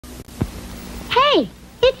Hey,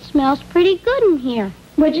 it smells pretty good in here.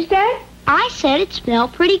 What'd you say? I said it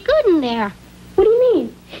smelled pretty good in there. What do you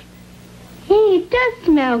mean? Hey, it does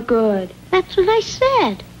smell good. That's what I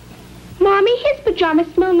said. Mommy, his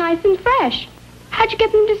pajamas smell nice and fresh. How'd you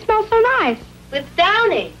get them to smell so nice? With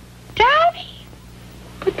Downey. Downey?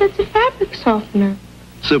 But that's a fabric softener.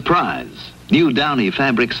 Surprise! New Downey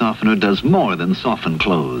Fabric Softener does more than soften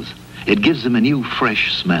clothes. It gives them a new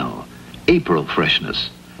fresh smell. April freshness.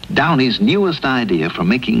 Downey's newest idea for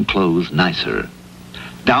making clothes nicer.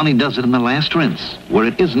 Downey does it in the last rinse, where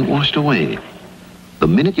it isn't washed away. The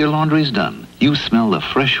minute your laundry's done, you smell the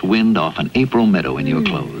fresh wind off an April meadow in your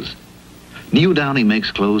clothes. New Downey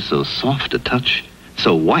makes clothes so soft to touch,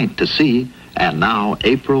 so white to see, and now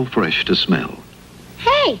April fresh to smell.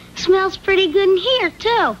 Hey, smells pretty good in here,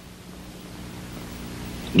 too.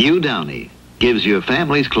 New Downey gives your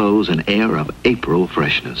family's clothes an air of April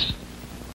freshness.